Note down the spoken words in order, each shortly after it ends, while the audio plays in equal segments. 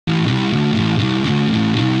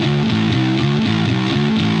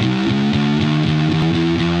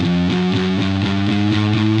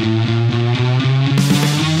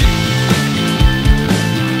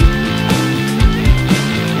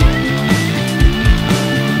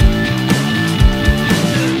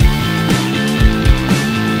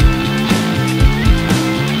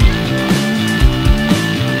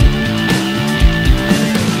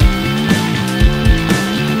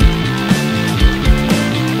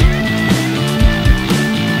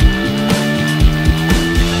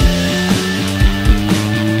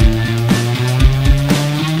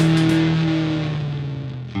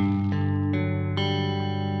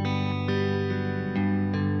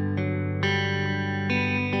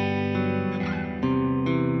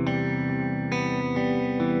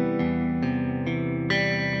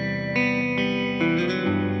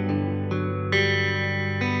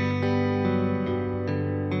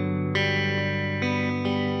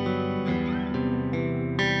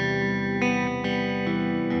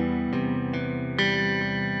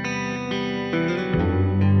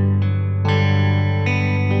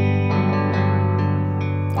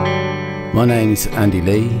My name's Andy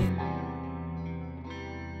Lee.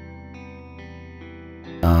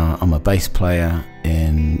 I'm a bass player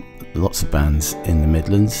in lots of bands in the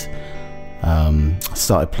Midlands. I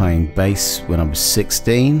started playing bass when I was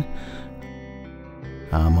 16.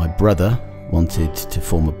 My brother wanted to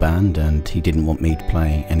form a band and he didn't want me to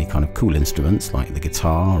play any kind of cool instruments like the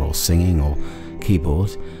guitar or singing or keyboard.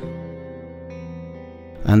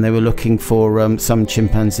 And they were looking for some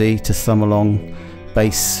chimpanzee to thumb along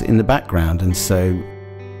bass in the background, and so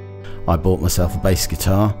I bought myself a bass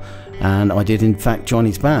guitar and I did in fact join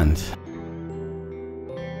his band.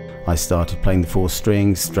 I started playing the 4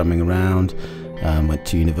 strings, drumming around, went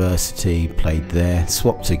to university, played there,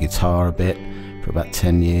 swapped to guitar a bit for about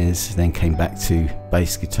 10 years, then came back to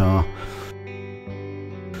bass guitar.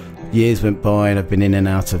 Years went by and I've been in and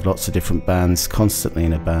out of lots of different bands, constantly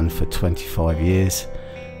in a band for 25 years.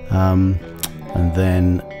 And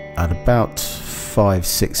then at about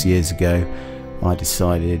 5-6 years ago I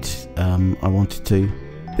decided I wanted to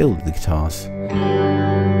build the guitars.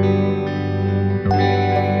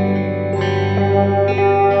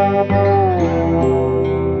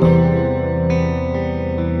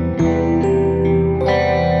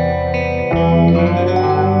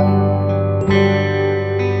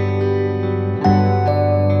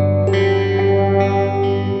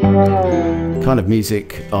 Kind of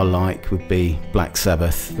music I like would be Black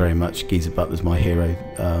Sabbath, very much. Geezer Butler's my hero.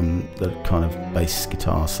 The kind of bass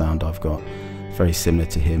guitar sound I've got, very similar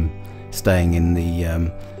to him, staying in the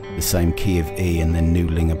same key of E and then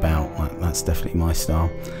noodling about. That's definitely my style.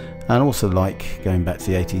 And also like going back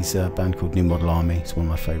to the 80s, a band called New Model Army. It's one of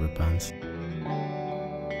my favourite bands.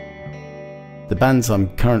 The bands I'm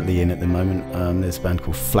currently in at the moment, there's a band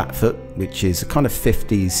called Flatfoot, which is a kind of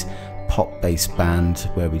 50s pop-based band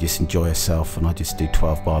where we just enjoy ourselves, and I just do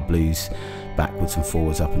 12-bar blues backwards and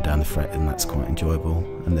forwards, up and down the fret, and that's quite enjoyable.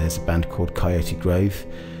 And there's a band called Coyote Grove.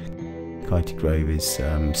 Coyote Grove is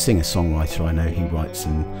singer-songwriter. I know he writes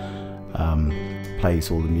and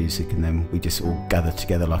plays all the music, and then we just all gather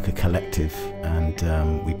together like a collective, and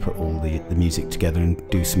we put all the music together and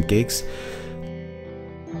do some gigs.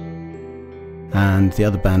 And the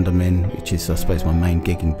other band I'm in, which is I suppose my main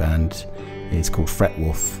gigging band, is called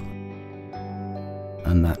Fretwolf.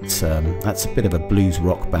 And that's a bit of a blues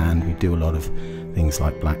rock band. We do a lot of things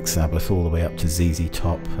like Black Sabbath all the way up to ZZ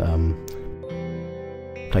Top.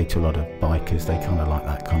 Play to a lot of bikers, they kind of like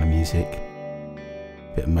that kind of music.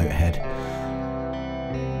 Bit of Motorhead.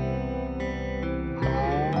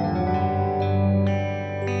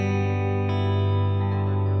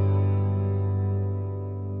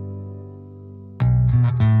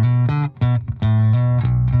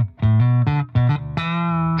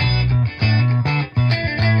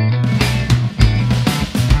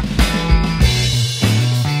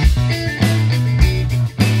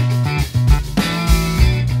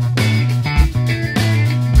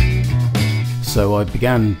 So I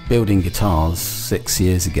began building guitars 6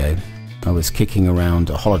 years ago. I was kicking around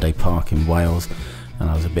a holiday park in Wales and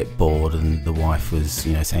I was a bit bored, and the wife was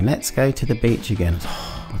saying, let's go to the beach again.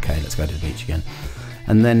 Oh, okay, let's go to the beach again.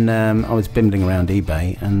 And then I was bimbling around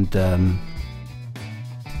eBay and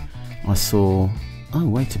I saw, oh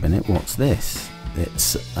wait a minute, what's this?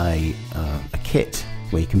 It's a kit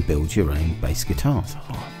where you can build your own bass guitar. So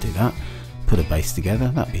I'll do that, put a bass together,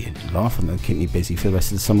 that'd be a laugh and that'd keep me busy for the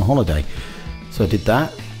rest of the summer holiday. So I did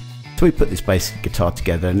that. So we put this bass guitar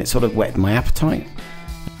together and it sort of whetted my appetite.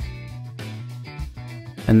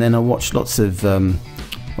 And then I watched lots of other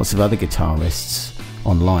guitarists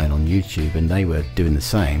online on YouTube, and they were doing the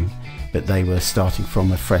same, but they were starting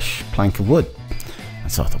from a fresh plank of wood. And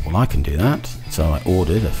so I thought, well, I can do that. So I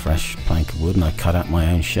ordered a fresh plank of wood and I cut out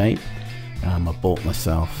my own shape. I bought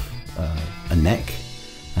myself a neck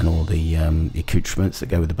and all the accoutrements that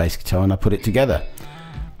go with the bass guitar, and I put it together.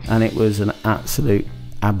 And it was an absolute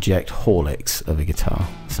abject Horlicks of a guitar.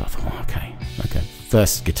 So I thought, oh, okay,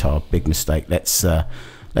 first guitar, big mistake. Let's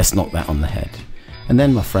knock that on the head. And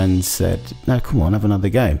then my friends said, no, come on, have another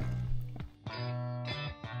go.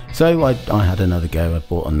 So I had another go. I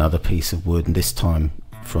bought another piece of wood, and this time,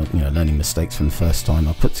 from learning mistakes from the first time,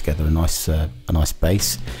 I put together a nice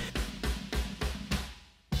bass.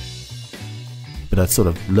 But I'd sort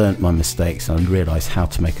of learnt my mistakes and I realised how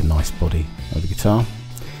to make a nice body of the guitar.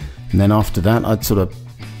 And then after that, I'd sort of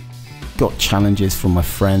got challenges from my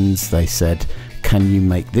friends. They said, can you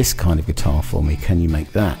make this kind of guitar for me? Can you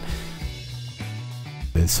make that?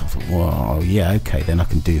 So I thought, well, yeah, okay, then I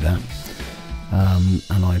can do that.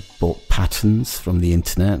 And I bought patterns from the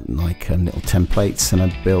internet, like little templates, and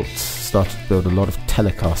I started to build a lot of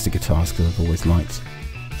Telecaster guitars because I've always liked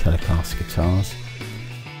Telecaster guitars.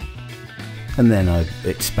 And then I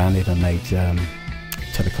expanded. I made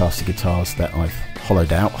Telecaster guitars that I've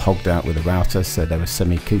hogged out with a router, so they were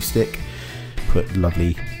semi-acoustic. Put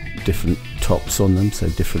lovely different tops on them, so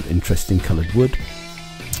different interesting coloured wood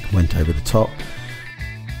went over the top.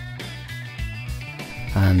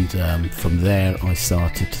 And from there I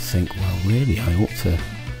started to think, well, really I ought to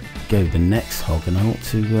go the next hog, and I ought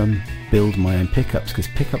to build my own pickups, because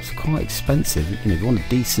pickups are quite expensive. You know, if you want a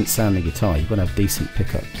decent sounding guitar, you've got to have decent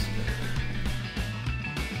pickups.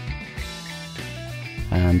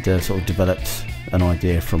 And sort of developed an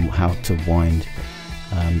idea from how to wind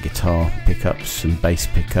guitar pickups and bass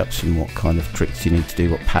pickups, and what kind of tricks you need to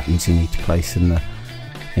do, what patterns you need to place in the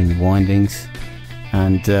windings,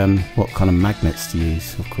 and what kind of magnets to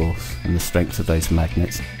use, of course, and the strength of those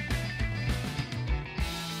magnets.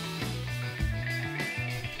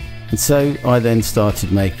 And so I then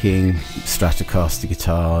started making Stratocaster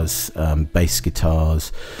guitars, bass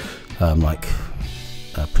guitars, like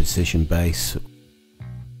precision bass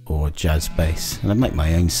or jazz bass, and I make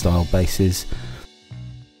my own style basses.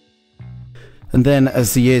 And then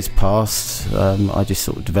as the years passed, I just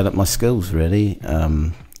sort of developed my skills, really,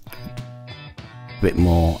 a bit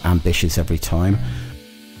more ambitious every time.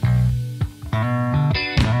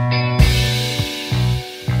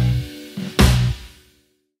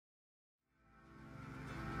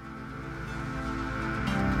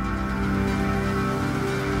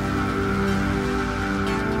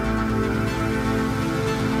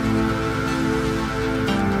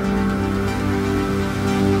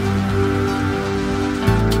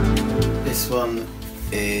 This one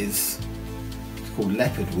is called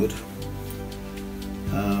Leopard Wood,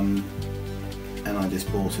 and I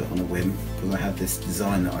just bought it on a whim because I had this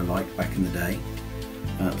design that I liked back in the day,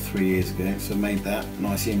 3 years ago. So I made that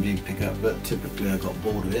nice EMG pickup, but typically I got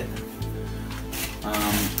bored of it.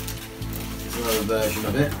 There's another version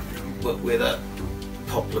of it, but with a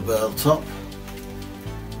poplar burl top,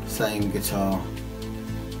 same guitar.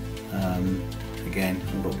 Again,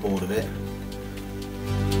 I got bored of it.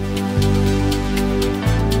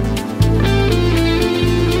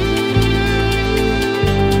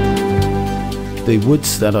 The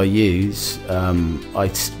woods that I use,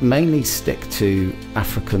 I mainly stick to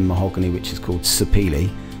African mahogany, which is called sapele.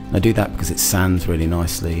 And I do that because it sands really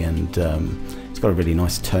nicely, and it's got a really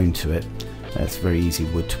nice tone to it. It's very easy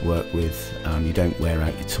wood to work with. You don't wear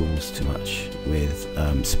out your tools too much with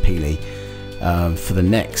sapele. For the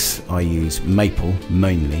necks I use maple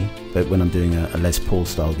mainly, but when I'm doing a Les Paul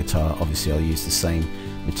style guitar, obviously I'll use the same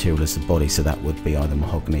material as the body, so that would be either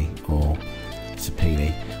mahogany or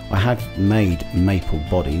sapele. I have made maple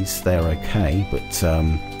bodies, they're okay, but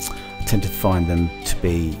I tend to find them to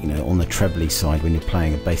be, you know, on the trebly side when you're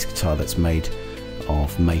playing a bass guitar that's made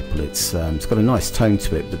of maple. It's got a nice tone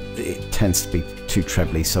to it, but it tends to be too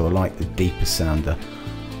trebly, so I like the deeper sounder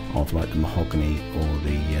of like the mahogany or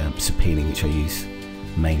the sapele, which I use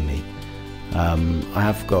mainly. I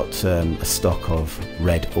have got a stock of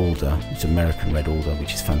red alder, it's American red alder,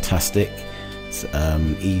 which is fantastic. It's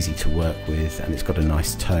easy to work with, and it's got a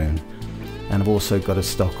nice tone. And I've also got a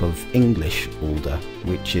stock of English alder,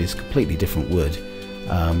 which is completely different wood.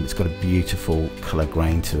 It's got a beautiful colour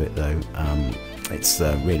grain to it, though. It's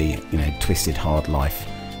really, you know, twisted hard life.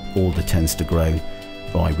 Alder tends to grow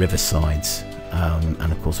by riversides, and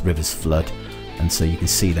of course rivers flood, and so you can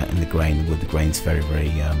see that in the grain. The grain's very,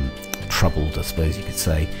 very troubled, I suppose you could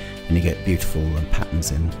say, and you get beautiful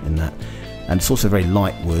patterns in that. And it's also very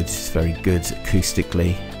light wood, it's very good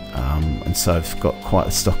acoustically, and so I've got quite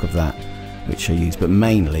a stock of that which I use, but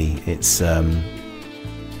mainly it's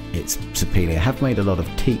sapele. I have made a lot of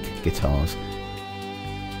teak guitars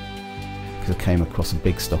because I came across a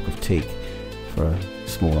big stock of teak for a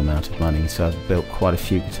small amount of money, so I've built quite a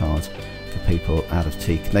few guitars for people out of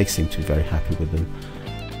teak, and they seem to be very happy with them.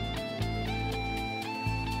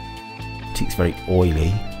 Teak's very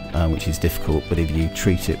oily, which is difficult, but if you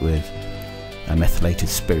treat it with methylated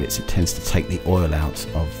spirits, it tends to take the oil out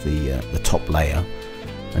of the top layer,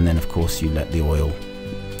 and then of course you let the oil,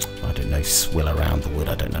 I don't know, swill around the wood.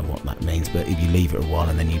 I don't know what that means, but if you leave it a while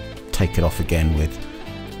and then you take it off again with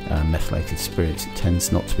methylated spirits, it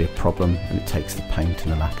tends not to be a problem, and it takes the paint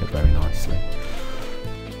and the lacquer very nicely.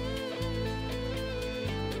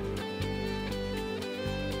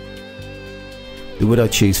 The wood I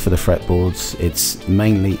choose for the fretboards, it's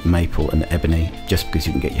mainly maple and ebony, just because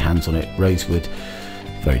you can get your hands on it. Rosewood,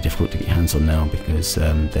 very difficult to get your hands on now because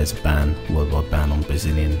there's a ban, worldwide ban on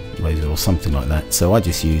Brazilian rosewood or something like that. So I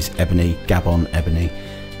just use ebony, Gabon ebony.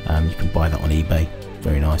 You can buy that on eBay,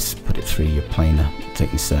 very nice. Put it through your planer,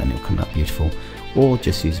 take your set, and it'll come out beautiful. Or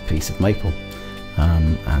just use a piece of maple.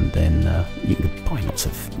 and then you can buy lots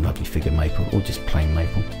of lovely figure maple or just plain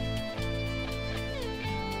maple.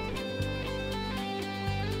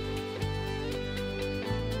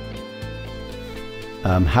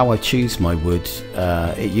 How I choose my wood,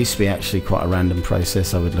 it used to be actually quite a random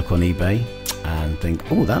process. I would look on eBay and think,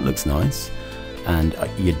 oh, that looks nice, and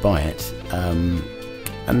you'd buy it.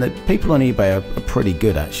 And the people on eBay are pretty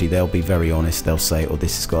good actually. They'll be very honest. They'll say, oh,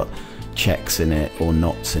 this has got checks in it or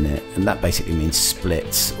knots in it, and that basically means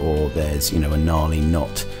splits, or there's, you know, a gnarly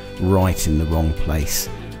knot right in the wrong place.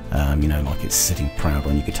 You know, like it's sitting proud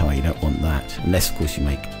on your guitar. You don't want that, unless of course you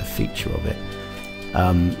make a feature of it.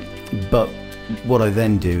 But what I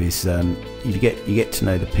then do is you get to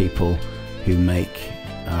know the people who make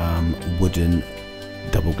wooden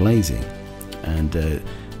double glazing, and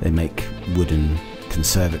they make wooden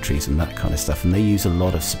conservatories and that kind of stuff, and they use a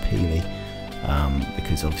lot of sapele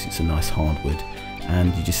because obviously it's a nice hardwood,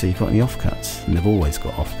 and you just see you've got any offcuts, and they've always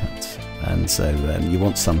got offcuts, and so you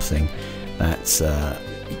want something that's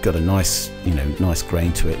got a nice, you know, nice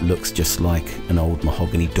grain to it, looks just like an old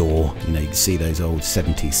mahogany door. You know, you can see those old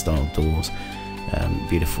 70s style doors,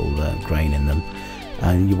 beautiful grain in them,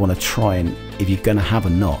 and you want to try and, if you're going to have a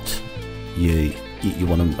knot, you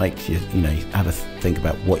want to make, you know, have a think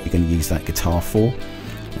about what you're going to use that guitar for.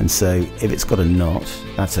 And so if it's got a knot,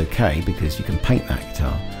 that's okay, because you can paint that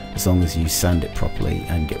guitar as long as you sand it properly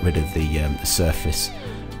and get rid of the surface.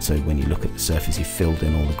 So when you look at the surface, you've filled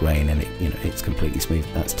in all the grain and it, you know, it's completely smooth.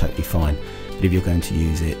 That's totally fine. But if you're going to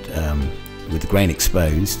use it with the grain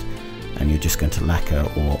exposed, and you're just going to lacquer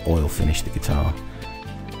or oil finish the guitar,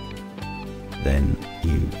 then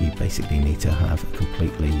you basically need to have a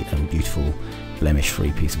completely beautiful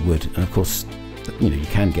blemish-free piece of wood. And of course, you know, you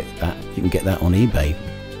can get that on eBay,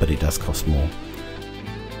 but it does cost more.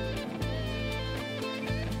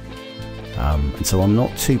 And so I'm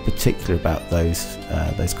not too particular about those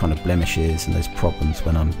kind of blemishes and those problems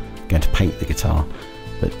when I'm going to paint the guitar.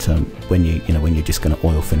 But when you're just going to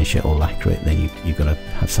oil finish it or lacquer it, then you've got to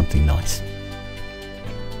have something nice.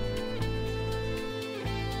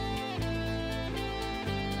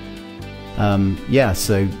 Yeah,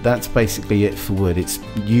 so that's basically it for wood. It's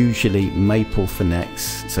usually maple for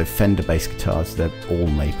necks, so Fender bass guitars, they're all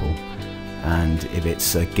maple, and if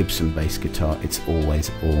it's a Gibson bass guitar, it's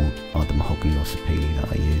always all either mahogany or sapele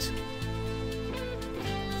that I use.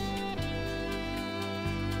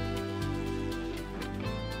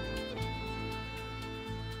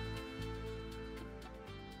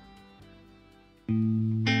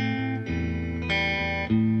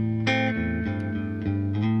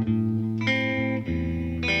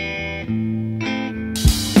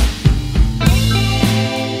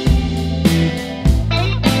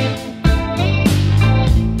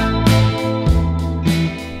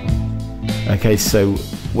 Okay, so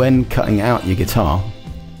when cutting out your guitar,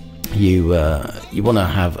 you want to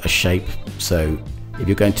have a shape. So if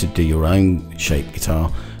you're going to do your own shape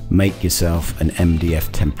guitar, make yourself an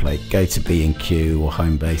MDF template. Go to B&Q or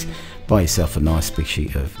Homebase, buy yourself a nice big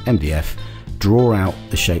sheet of MDF, draw out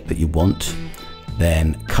the shape that you want,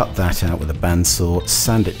 then cut that out with a bandsaw,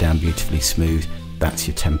 sand it down beautifully smooth. That's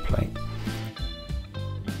your template.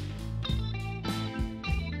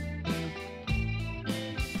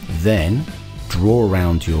 Then draw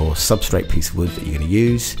around your substrate piece of wood that you're going to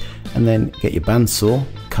use, and then get your bandsaw,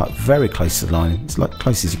 cut very close to the line, as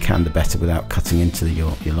close as you can, the better, without cutting into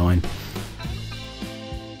your line.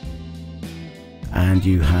 And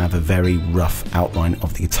you have a very rough outline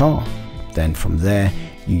of the guitar. Then from there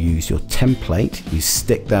you use your template, you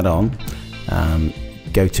stick that on.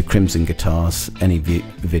 Go to Crimson Guitars, any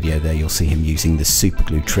video there you'll see him using the super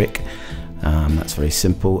glue trick. That's very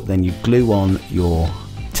simple. Then you glue on your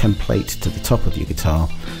template to the top of your guitar,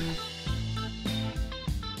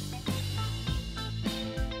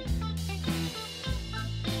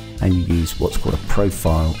 and you use what's called a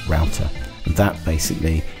profile router. That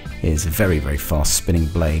basically is a very, very fast spinning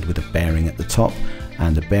blade with a bearing at the top,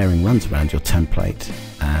 and the bearing runs around your template,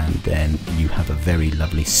 and then you have a very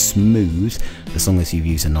lovely smooth, as long as you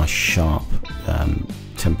use a nice sharp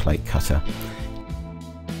template cutter,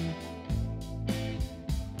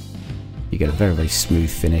 you get a very, very smooth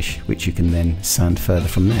finish, which you can then sand further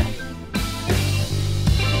from there.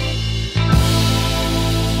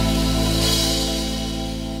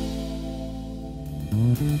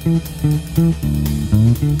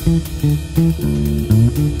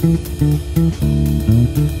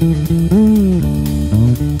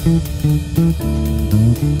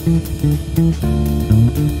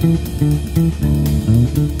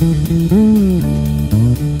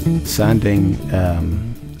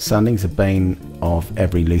 Sanding's a bane of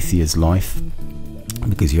every luthier's life,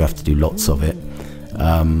 because you have to do lots of it.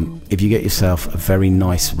 If you get yourself a very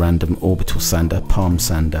nice random orbital sander, palm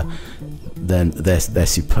sander, then they're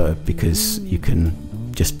superb, because you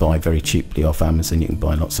can just buy very cheaply off Amazon. You can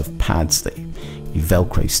buy lots of pads that you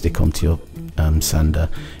Velcro stick onto your sander,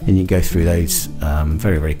 and you go through those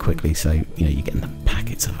very, very quickly. So you get in the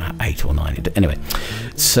packets of about 8 or 9. Anyway,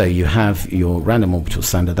 so you have your random orbital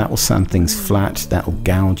sander that will sand things flat, that will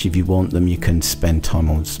gouge if you want them. You can spend time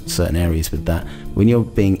on certain areas with that. When you're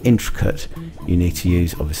being intricate, you need to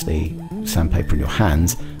use obviously sandpaper in your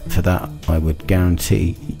hands. For that, I would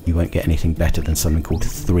guarantee you won't get anything better than something called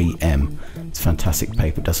 3M. It's fantastic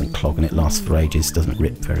paper, it doesn't clog, and it lasts for ages, doesn't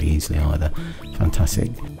rip very easily either.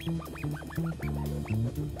 Fantastic.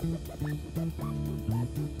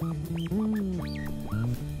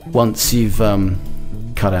 Once you've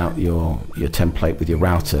cut out your template with your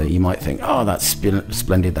router, you might think, oh, that's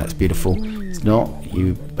splendid, that's beautiful. It's not.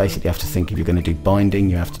 You basically have to think, if you're going to do binding,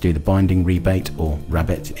 you have to do the binding rebate, or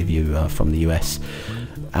rabbet if you are from the US,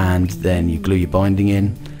 and then you glue your binding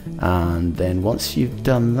in, and then once you've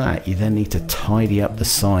done that, you then need to tidy up the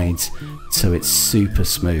sides so it's super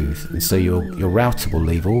smooth. And so your router will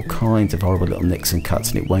leave all kinds of horrible little nicks and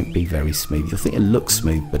cuts, and it won't be very smooth. You'll think it looks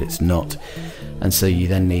smooth, but it's not. And so you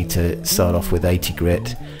then need to start off with 80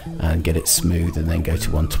 grit and get it smooth, and then go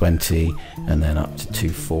to 120, and then up to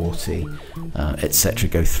 240, etc.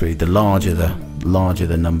 Go through. The larger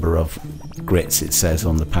the number of grits it says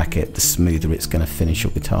on the packet, the smoother it's going to finish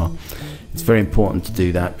your guitar. It's very important to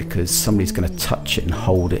do that, because somebody's going to touch it and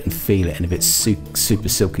hold it and feel it, and if it's super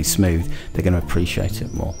silky smooth, they're going to appreciate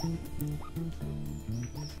it more.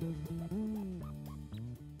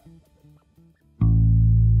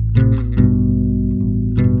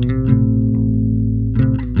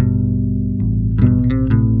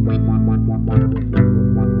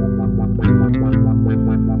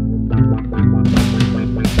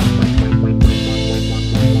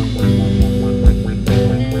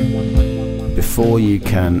 Before you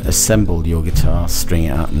can assemble your guitar, string it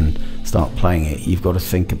out and start playing it, you've got to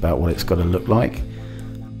think about what it's got to look like.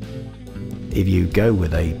 If you go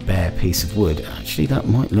with a bare piece of wood, actually that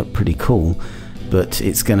might look pretty cool, but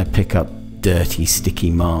it's going to pick up dirty, sticky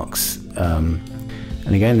marks.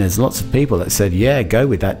 And again, there's lots of people that said, yeah, go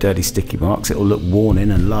with that dirty, sticky marks, it will look worn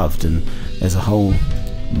in and loved. And there's a whole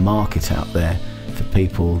market out there for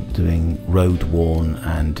people doing road worn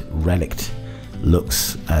and relict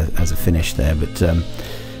looks as a finish there. But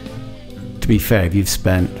to be fair, if you've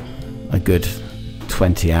spent a good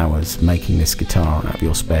 20 hours making this guitar out of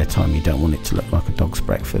your spare time, you don't want it to look like a dog's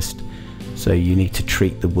breakfast. So you need to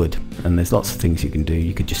treat the wood, and there's lots of things you can do.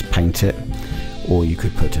 You could just paint it, or you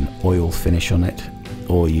could put an oil finish on it,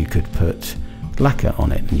 or you could put lacquer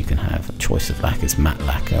on it, and you can have a choice of lacquers: matte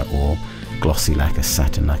lacquer or glossy lacquer,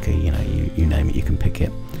 satin lacquer, you name it, you can pick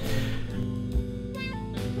it.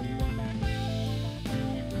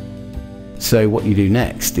 So what you do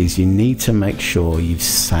next is you need to make sure you've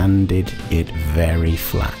sanded it very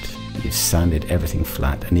flat. You've sanded everything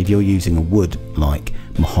flat. And if you're using a wood like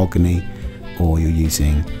mahogany, or you're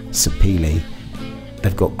using sapele,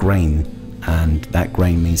 they've got grain, and that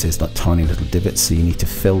grain means there's like tiny little divots, so you need to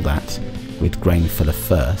fill that with grain filler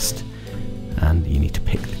first. And you need to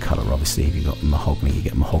pick the colour. Obviously, if you've got mahogany, you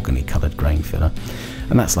get mahogany coloured grain filler,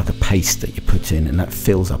 and that's like a paste that you put in, and that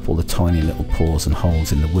fills up all the tiny little pores and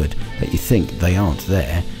holes in the wood that you think they aren't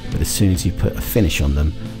there, but as soon as you put a finish on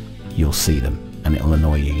them, you'll see them, and it'll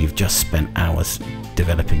annoy you. You've just spent hours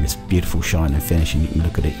developing this beautiful shine and finish, and you can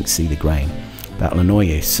look at it and see the grain. That'll annoy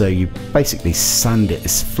you. So you basically sand it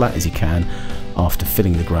as flat as you can after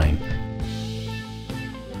filling the grain.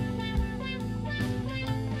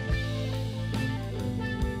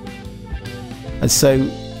 And so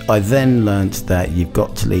I then learnt that you've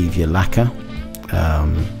got to leave your lacquer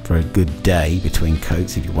for a good day between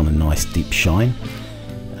coats if you want a nice deep shine.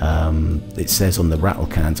 It says on the rattle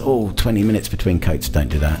cans, oh, 20 minutes between coats. Don't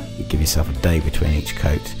do that. You give yourself a day between each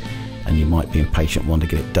coat, and you might be impatient, want to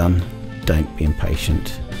get it done. Don't be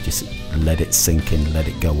impatient. Just let it sink in, let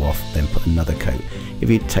it go off, then put another coat. If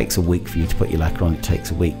it takes a week for you to put your lacquer on, it takes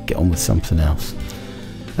a week. Get on with something else.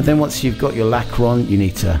 And then once you've got your lacquer on, you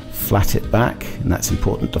need to flat it back, and that's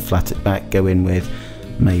important to flat it back. Go in with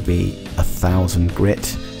maybe 1,000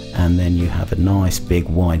 grit, and then you have a nice big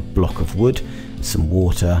wide block of wood, some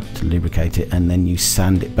water to lubricate it, and then you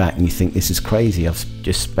sand it back. And you think, this is crazy, I've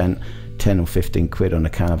just spent 10 or 15 quid on a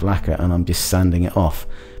can of lacquer and I'm just sanding it off.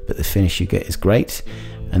 But the finish you get is great.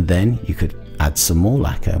 And then you could add some more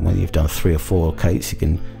lacquer, and when you've done 3 or 4 coats, you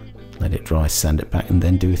can let it dry, sand it back, and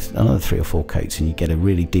then do another 3 or 4 coats, and you get a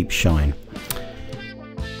really deep shine.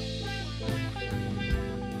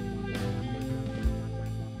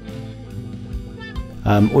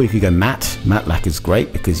 Or you could go matte. Matte lacquer is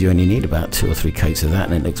great because you only need about 2 or 3 coats of that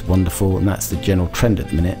and it looks wonderful, and that's the general trend at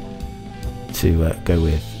the minute, to go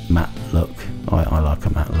with matte look. I like a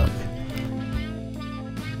matte look.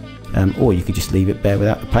 Or you could just leave it bare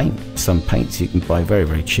without the paint. Some paints you can buy very,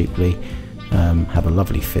 very cheaply, have a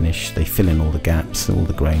lovely finish. They fill in all the gaps, all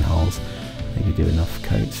the grain holes. Maybe do enough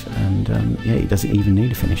coats, and yeah, it doesn't even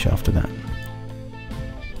need a finish after that.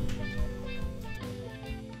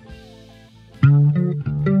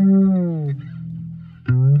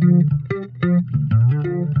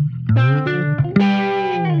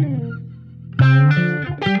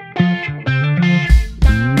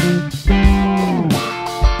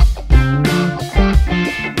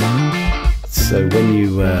 So when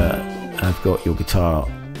you have got your guitar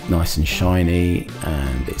nice and shiny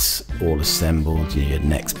and it's all assembled, your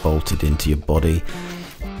neck's bolted into your body,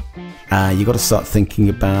 you've got to start thinking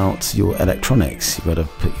about your electronics. You've got to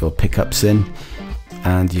put your pickups in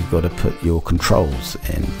and you've got to put your controls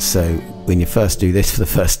in. So when you first do this for the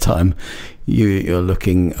first time, you're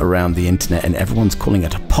looking around the internet and everyone's calling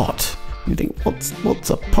it a pot. You think, what's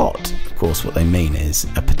a pot? Of course what they mean is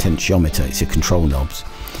a potentiometer. It's your control knobs.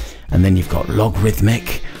 And then you've got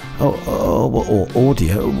logarithmic, or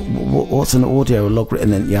audio. What's an audio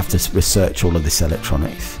logarithm? And then you have to research all of this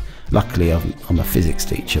electronics. Luckily, I'm a physics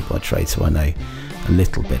teacher by trade, so I know a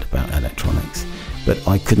little bit about electronics. But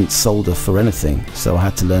I couldn't solder for anything, so I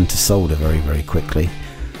had to learn to solder very, very quickly.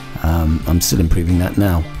 I'm still improving that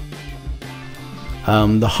now.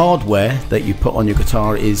 The hardware that you put on your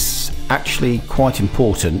guitar is actually quite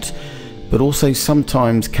important, but also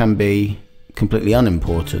sometimes can be completely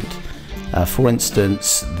unimportant. For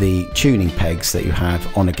instance, the tuning pegs that you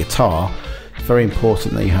have on a guitar, very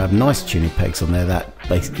important that you have nice tuning pegs on there that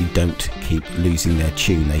basically don't keep losing their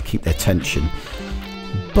tune, they keep their tension.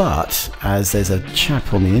 But as there's a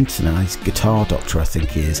chap on the internet, he's a guitar doctor I think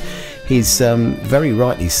he is, he's very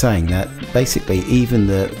rightly saying that basically even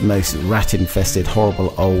the most rat infested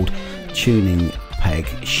horrible old tuning peg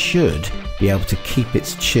should be able to keep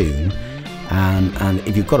its tune. And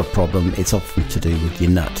if you've got a problem, it's often to do with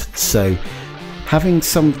your nut. So having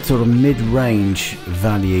some sort of mid-range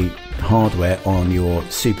value hardware on your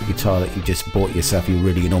super guitar that you just bought yourself, you're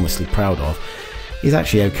really enormously proud of, is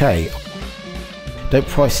actually okay. Don't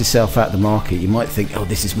price yourself out of the market. You might think, oh,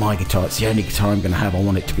 this is my guitar, it's the only guitar I'm going to have, I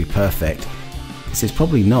want it to be perfect. This is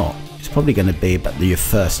probably not. It's probably going to be about your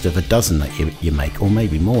first of a dozen that you make, or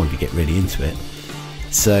maybe more if you get really into it.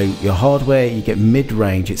 So your hardware, you get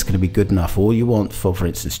mid-range, it's going to be good enough. All you want for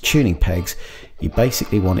instance, tuning pegs, you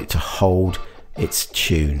basically want it to hold its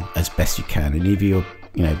tune as best you can. And if you're,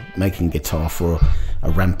 making guitar for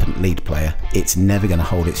a rampant lead player, it's never going to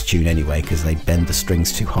hold its tune anyway because they bend the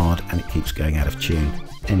strings too hard and it keeps going out of tune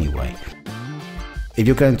anyway. If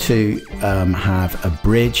you're going to have a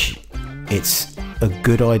bridge, it's a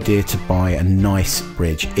good idea to buy a nice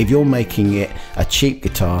bridge. If you're making it a cheap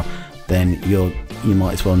guitar, then you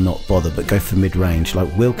might as well not bother, but go for mid-range.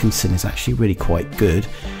 Like Wilkinson is actually really quite good,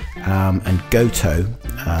 and Goto,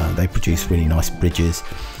 they produce really nice bridges.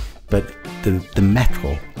 But the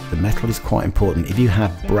metal is quite important. If you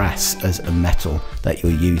have brass as a metal that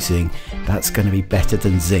you're using, that's going to be better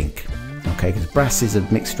than zinc. Okay, because brass is a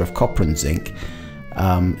mixture of copper and zinc.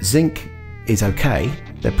 Zinc is okay;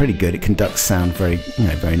 they're pretty good. It conducts sound very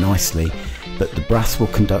nicely. But the brass will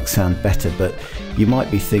conduct sound better. But you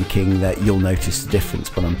might be thinking that you'll notice the difference,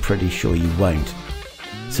 but I'm pretty sure you won't.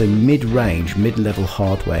 So mid-range, mid-level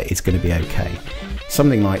hardware is going to be okay.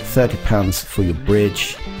 Something like £30 for your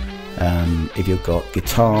bridge. If you've got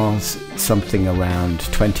guitars, something around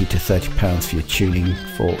 £20 to £30 for your tuning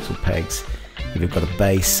forks or pegs. If you've got a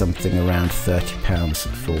bass, something around £30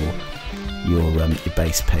 for your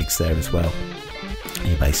bass pegs there as well.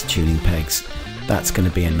 Your bass tuning pegs. That's going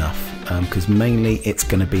to be enough. Because mainly it's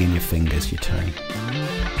going to be in your fingers, your tone.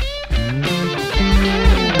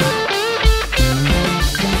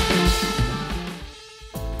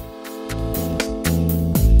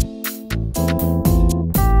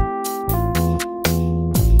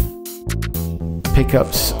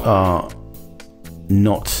 Pickups are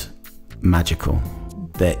not magical.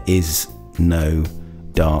 There is no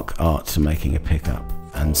dark art to making a pickup,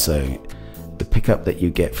 and so the pickup that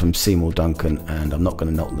you get from Seymour Duncan, and I'm not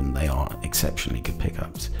going to knock them, they are exceptionally good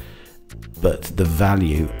pickups, but the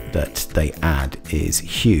value that they add is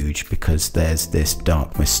huge because there's this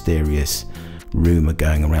dark, mysterious rumour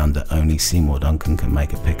going around that only Seymour Duncan can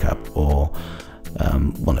make a pickup, or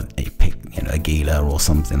one of a pick, a Gila or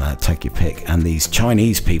something like that, take your pick. And these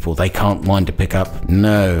Chinese people, they can't wind a pickup.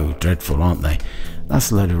 No, dreadful, aren't they?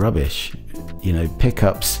 That's a load of rubbish.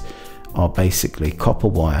 Pickups are basically copper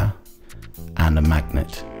wire and a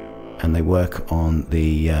magnet, and they work on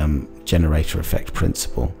the generator effect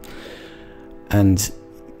principle. And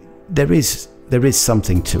there is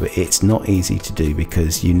something to it. It's not easy to do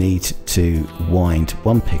because you need to wind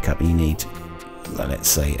one pickup. You need, let's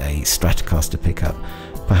say, a Stratocaster pickup,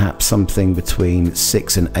 perhaps something between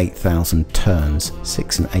 6,000 and 8,000 turns,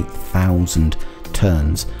 6,000 and 8,000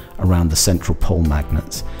 turns around the central pole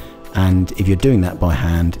magnets. And if you're doing that by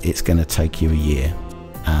hand, it's going to take you a year,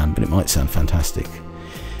 but it might sound fantastic.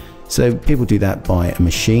 So people do that by a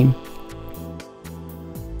machine.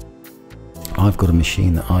 I've got a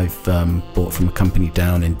machine that I've bought from a company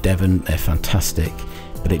down in Devon. They're fantastic,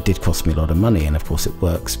 but it did cost me a lot of money, and of course it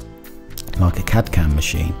works like a CAD/CAM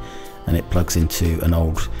machine, and it plugs into an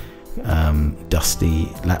old dusty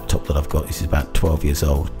laptop that I've got. This is about 12 years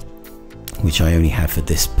old, which I only have for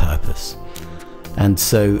this purpose. And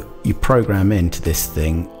so you program into this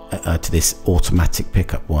thing, to this automatic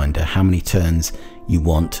pickup winder, how many turns you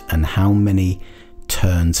want and how many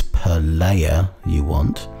turns per layer you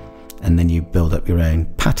want, and then you build up your own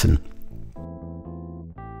pattern.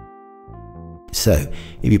 So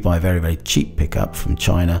if you buy a very, very cheap pickup from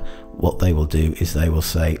China, what they will do is they will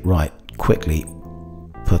say, right, quickly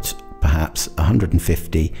put perhaps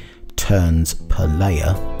 150 turns per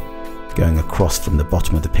layer going across from the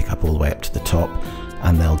bottom of the pickup all the way up to the top,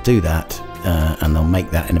 and they'll do that and they'll make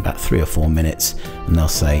that in about 3 or 4 minutes, and they'll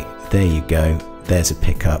say, there you go, there's a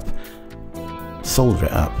pickup, solder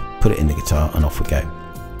it up, put it in the guitar, and off we go.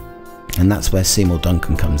 And that's where Seymour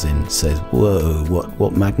Duncan comes in, says, whoa,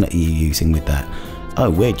 what magnet are you using with that? Oh,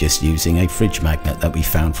 we're just using a fridge magnet that we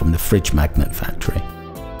found from the fridge magnet factory.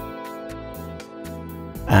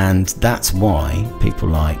 And that's why people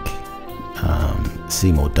like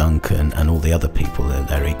Seymour Duncan and all the other people,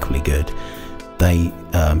 they're equally good. They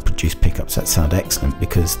produce pickups that sound excellent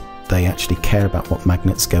because they actually care about what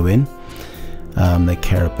magnets go in. They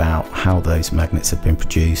care about how those magnets have been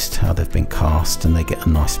produced, how they've been cast, and they get a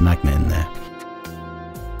nice magnet in there.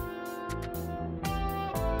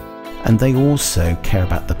 And they also care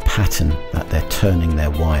about the pattern that they're turning their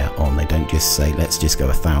wire on. They don't just say, let's just go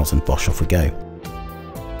 1,000, bosh, off we go.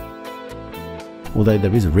 Although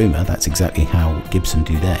there is a rumour that's exactly how Gibson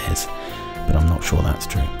do theirs, but I'm not sure that's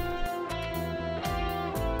true.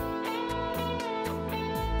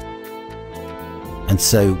 And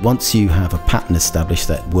so once you have a pattern established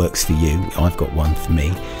that works for you, I've got one for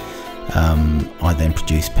me, I then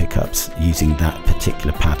produce pickups using that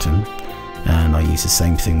particular pattern, and I use the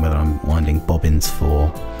same thing whether I'm winding bobbins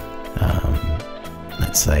for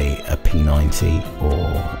let's say a P90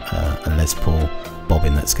 or a Les Paul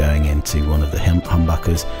bobbin that's going into one of the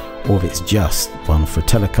humbuckers, or if it's just one for a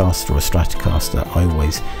Telecaster or a Stratocaster, I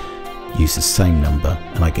always use the same number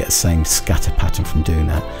and I get the same scatter pattern from doing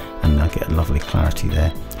that, and I get a lovely clarity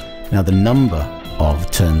there. Now the number of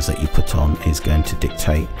turns that you put on is going to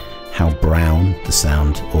dictate how brown the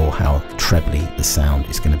sound or how trebly the sound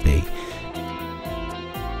is going to be.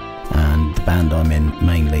 And the band I'm in,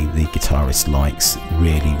 mainly the guitarist likes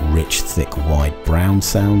really rich, thick, wide brown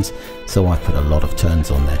sounds, so I put a lot of turns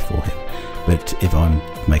on there for him. But if I'm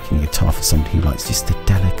making a guitar for somebody who likes just a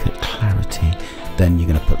delicate clarity, then you're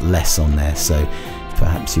going to put less on there. So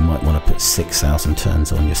perhaps you might want to put 6,000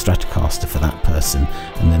 turns on your Stratocaster for that person,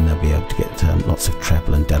 and then they'll be able to get lots of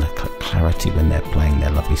treble and delicate clarity when they're playing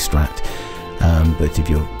their lovely Strat. But if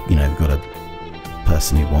you're, got a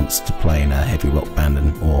person who wants to play in a heavy rock band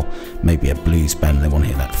or maybe a blues band and they want to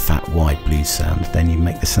hear that fat, wide blues sound, then you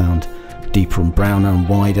make the sound deeper and browner and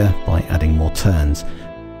wider by adding more turns.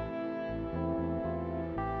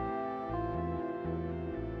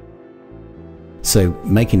 So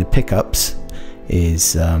making the pickups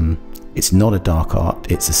is it's not a dark art,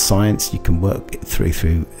 it's a science. You can work it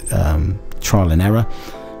through trial and error.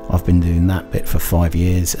 I've been doing that bit for 5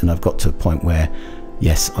 years, and I've got to a point where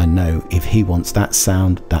yes, I know if he wants that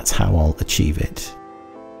sound, that's how I'll achieve it.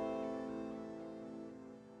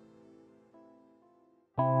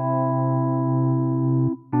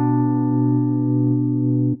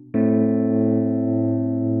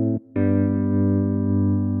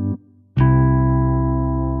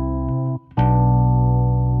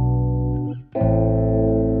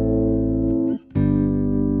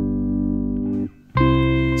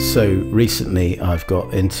 So recently I've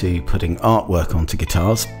got into putting artwork onto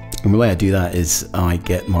guitars, and the way I do that is I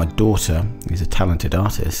get my daughter, who's a talented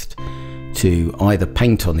artist, to either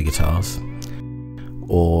paint on the guitars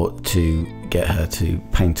or to get her to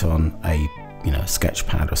paint on a sketch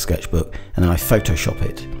pad or sketchbook, and then I Photoshop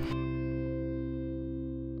it.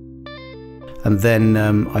 And then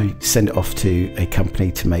I send it off to a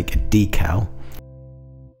company to make a decal.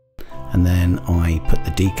 and then I put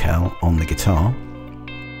the decal on the guitar.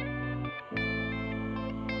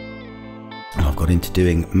 I've got into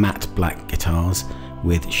doing matte black guitars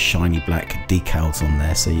with shiny black decals on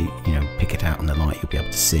there, so you know, pick it out in the light, you'll be able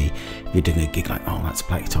to see. If you're doing a gig like, oh, that's a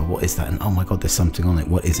black guitar, what is that? And oh my god, there's something on it,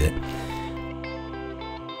 what is it?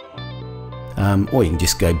 Or you can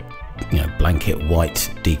just go, you know, blanket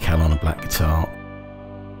white decal on a black guitar,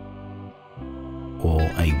 or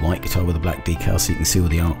a white guitar with a black decal, so you can see all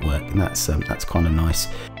the artwork, and that's kind of nice.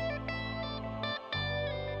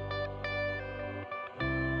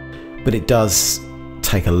 But it does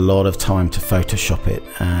take a lot of time to Photoshop it,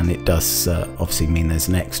 and it does obviously mean there's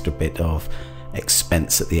an extra bit of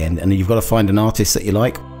expense at the end, and you've got to find an artist that you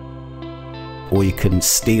like, or you can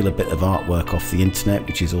steal a bit of artwork off the internet,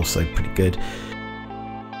 which is also pretty good,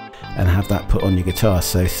 and have that put on your guitar.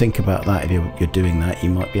 So think about that. If you're doing that, you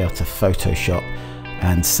might be able to Photoshop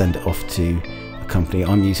and send it off to a company.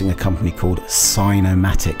 I'm using a company called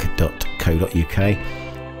Sinomatic.co.uk.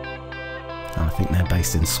 I think they're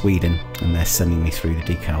based in Sweden, and they're sending me through the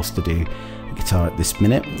decals to do a guitar at this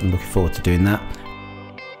minute. I'm looking forward to doing that.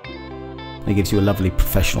 It gives you a lovely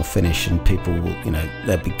professional finish, and people will, you know,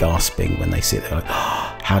 they'll be gasping when they see it. They're like,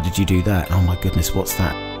 oh, how did you do that? Oh my goodness, what's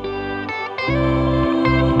that?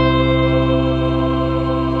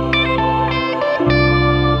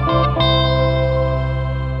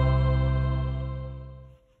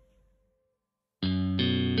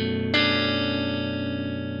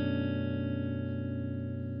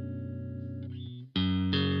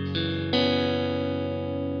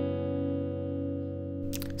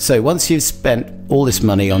 So once you've spent all this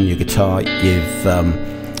money on your guitar,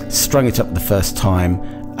 you've strung it up the first time,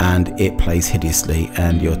 and it plays hideously,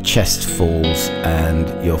 and your chest falls, and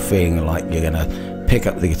you're feeling like you're going to pick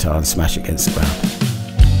up the guitar and smash it against the ground.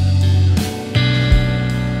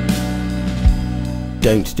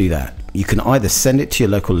 Don't do that. You can either send it to your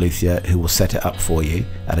local luthier, who will set it up for you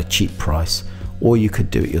at a cheap price, or you could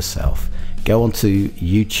do it yourself. Go onto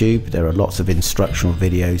YouTube, there are lots of instructional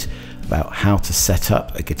videos about how to set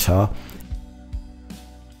up a guitar.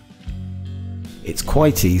 It's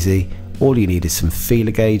quite easy. All you need is some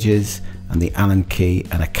feeler gauges and the Allen key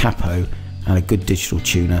and a capo and a good digital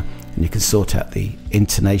tuner, and you can sort out the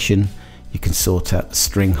intonation, you can sort out the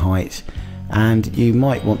string height, and you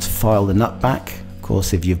might want to file the nut back. Of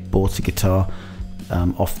course, if you've bought a guitar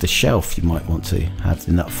off the shelf, you might want to have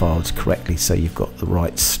the nut filed correctly so you've got the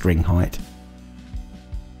right string height.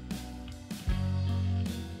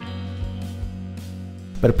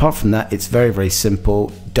 But apart from that, it's very, very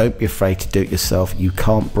simple. Don't be afraid to do it yourself. You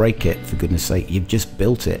can't break it, for goodness sake. You've just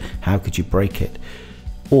built it. How could you break it?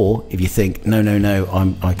 Or if you think, no,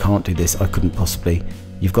 I can't do this, I couldn't possibly,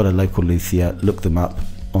 you've got a local luthier, look them up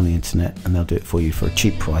on the internet, and they'll do it for you for a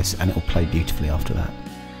cheap price, and it will play beautifully after that.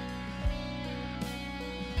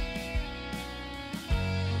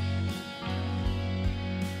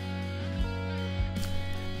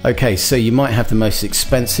 Okay, so you might have the most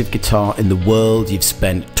expensive guitar in the world. You've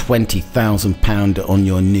spent £20,000 on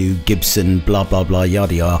your new Gibson, blah, blah, blah,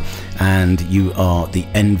 yada, yada, and you are the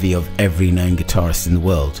envy of every known guitarist in the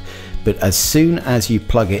world. But as soon as you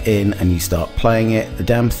plug it in and you start playing it, the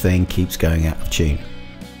damn thing keeps going out of tune.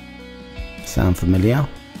 Sound familiar?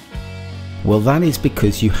 Well, that is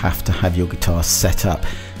because you have to have your guitar set up.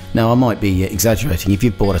 Now, I might be exaggerating. If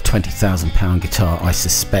you've bought a £20,000 guitar, I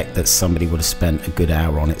suspect that somebody would have spent a good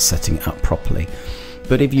hour on it setting it up properly.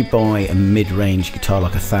 But if you buy a mid-range guitar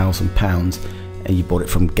like £1,000 and you bought it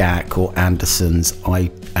from GAC or Anderson's,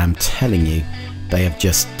 I am telling you, they have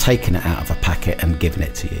just taken it out of a packet and given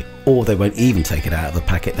it to you. Or they won't even take it out of the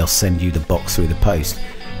packet, they'll send you the box through the post.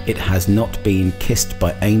 It has not been kissed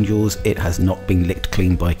by angels, it has not been licked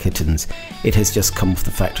clean by kittens. It has just come off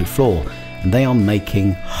the factory floor. And they are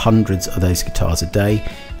making hundreds of those guitars a day.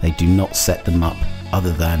 They do not set them up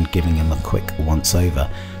other than giving them a quick once over.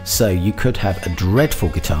 So you could have a dreadful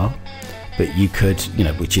guitar, but you could, you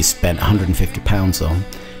know, which is spent £150 on.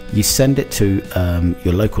 You send it to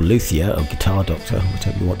your local luthier or guitar doctor,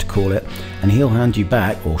 whatever you want to call it, and he'll hand you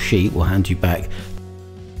back, or she will hand you back,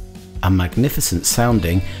 a magnificent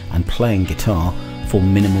sounding and playing guitar for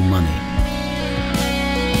minimal money.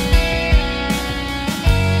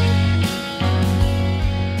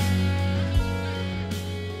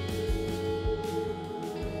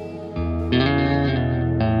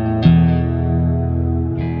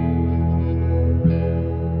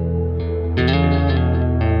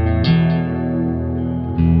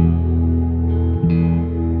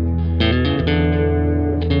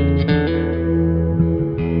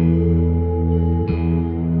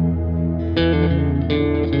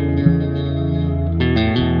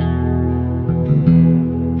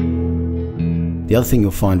 The other thing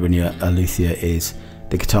you'll find when you're a luthier is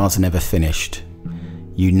the guitars are never finished.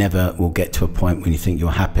 You never will get to a point when you think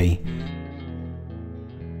you're happy.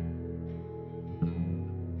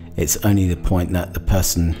 It's only the point that the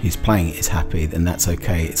person who's playing it is happy, then that's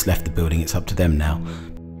okay. It's left the building, it's up to them now.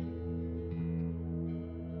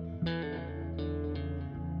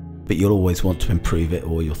 But you'll always want to improve it,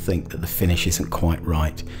 or you'll think that the finish isn't quite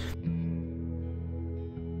right.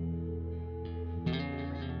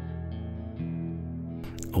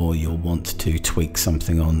 Or you'll want to tweak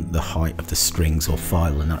something on the height of the strings or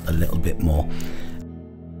file and a little bit more.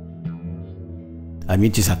 You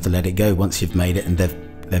just have to let it go once you've made it and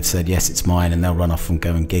they've said yes, it's mine, and they'll run off and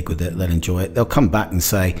go and gig with it. They'll enjoy it. They'll come back and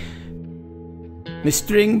say, "My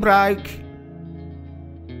string broke,"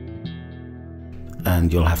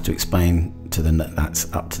 and you'll have to explain to them that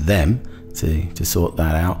that's up to them to sort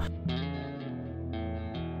that out.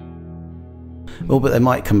 Well, but they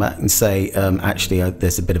might come back and say, actually,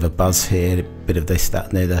 there's a bit of a buzz here, a bit of this, that,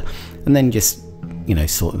 and the other, and then just, you know,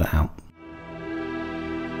 sort that out.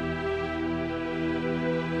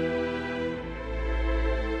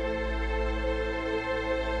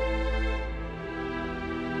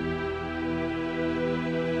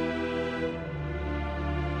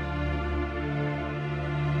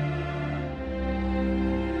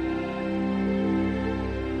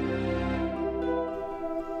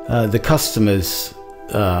 The customers,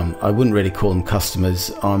 I wouldn't really call them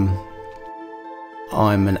customers. I'm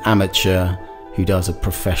an amateur who does a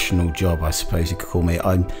professional job, I suppose you could call me.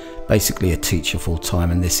 I'm basically a teacher full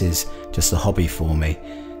time, and this is just a hobby for me.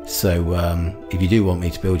 So if you do want me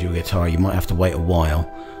to build you a guitar, you might have to wait a while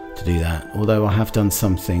to do that, although I have done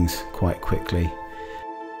some things quite quickly.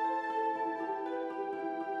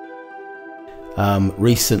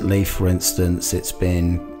 Recently, for instance, it's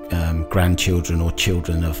been grandchildren or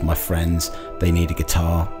children of my friends. They need a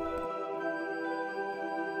guitar.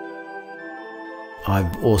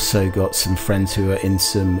 I've also got some friends who are in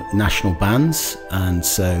some national bands, and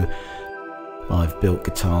so I've built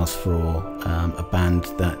guitars for a band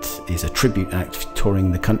that is a tribute act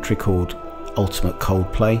touring the country called Ultimate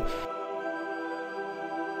Coldplay.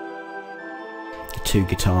 The two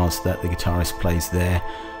guitars that the guitarist plays there,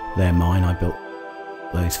 they're mine. I built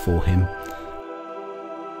those for him.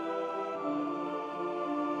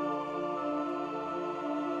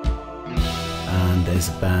 And there's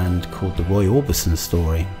a band called the Roy Orbison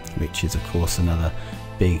Story, which is of course another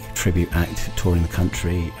big tribute act touring the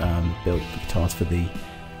country. Built the guitars for the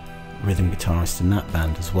rhythm guitarist in that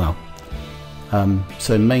band as well.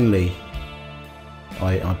 So mainly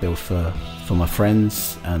I build for my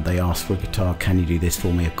friends, and they ask for a guitar. Can you do this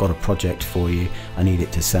for me? I've got a project for you. I need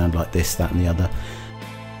it to sound like this, that and the other.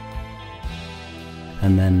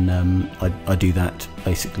 And then I do that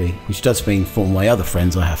basically, which does mean for my other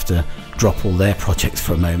friends I have to drop all their projects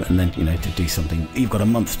for a moment, and then, you know, to do something. You've got a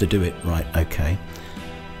month to do it, right? Okay.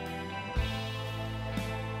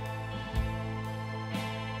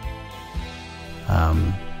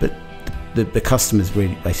 But the customers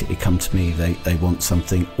really basically come to me. They want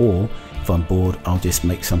something, or if I'm bored, I'll just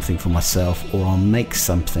make something for myself, or I'll make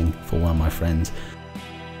something for one of my friends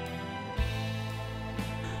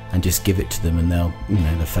and just give it to them, and they'll, you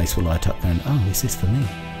know, their face will light up going, "Oh, is this for me?"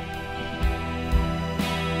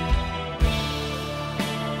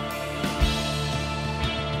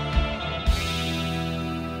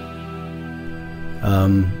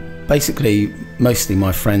 Basically, mostly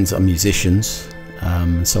my friends are musicians,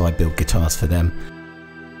 so I build guitars for them.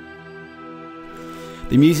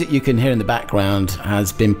 The music you can hear in the background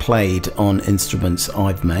has been played on instruments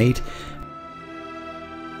I've made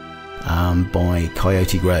by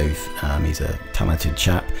Coyote Grove. He's a talented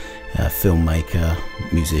chap, a filmmaker,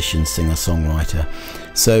 musician, singer-songwriter.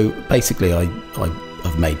 So basically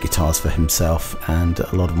I've made guitars for himself and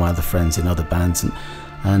a lot of my other friends in other bands,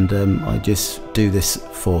 and I just do this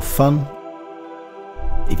for fun.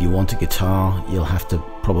 If you want a guitar, you'll have to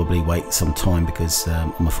probably wait some time, because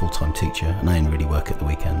I'm a full-time teacher and I only really work at the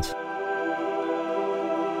weekends.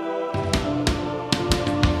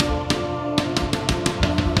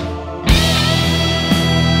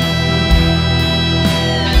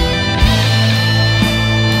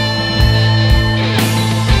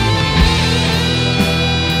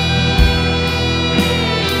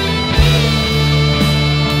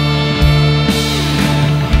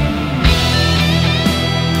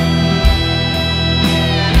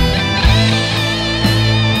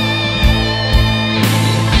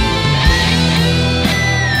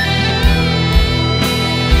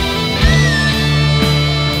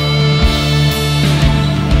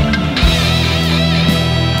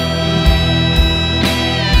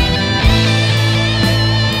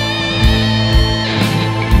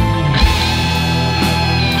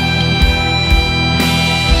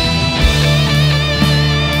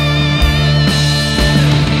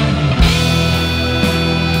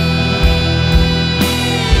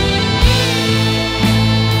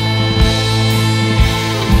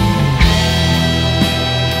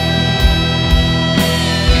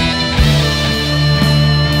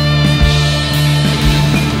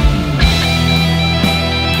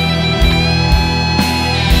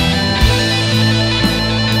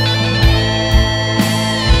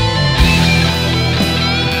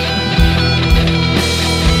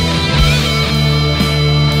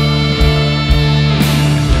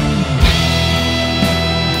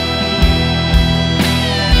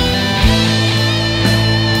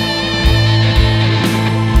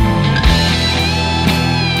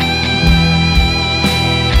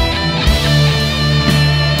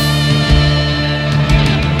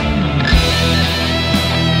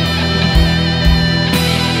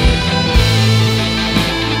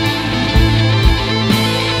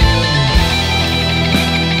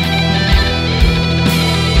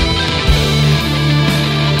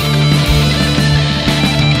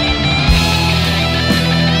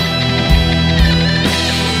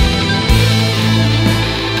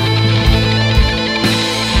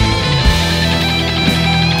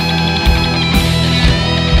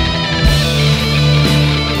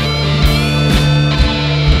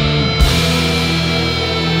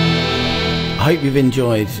 hope you've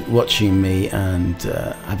enjoyed watching me and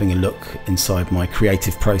having a look inside my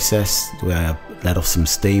creative process, where I let off some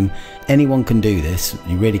steam. Anyone can do this,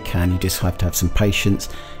 you really can. You just have to have some patience.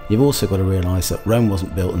 You've also got to realise that Rome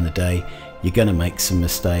wasn't built in a day. You're going to make some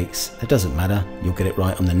mistakes. It doesn't matter. You'll get it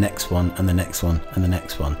right on the next one and the next one and the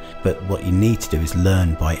next one. But what you need to do is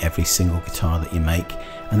learn by every single guitar that you make,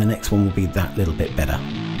 and the next one will be that little bit better.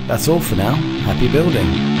 That's all for now. Happy building.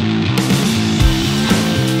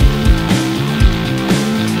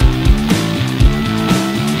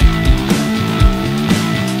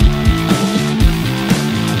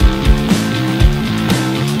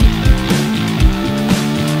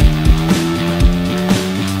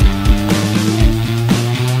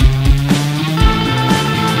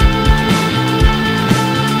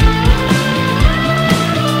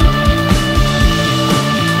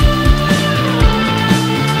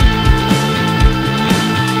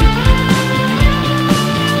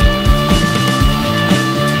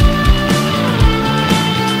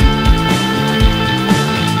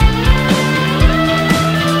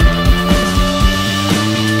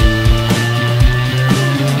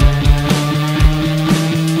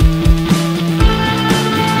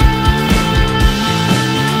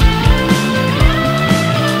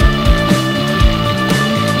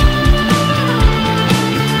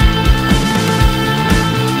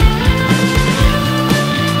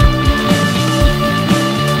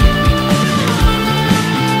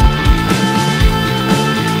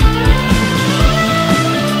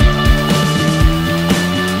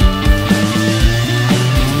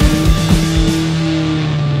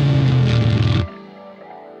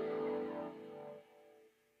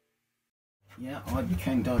 Yeah, I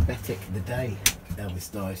became diabetic the day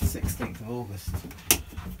Elvis died, 16th of August,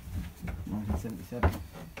 1977.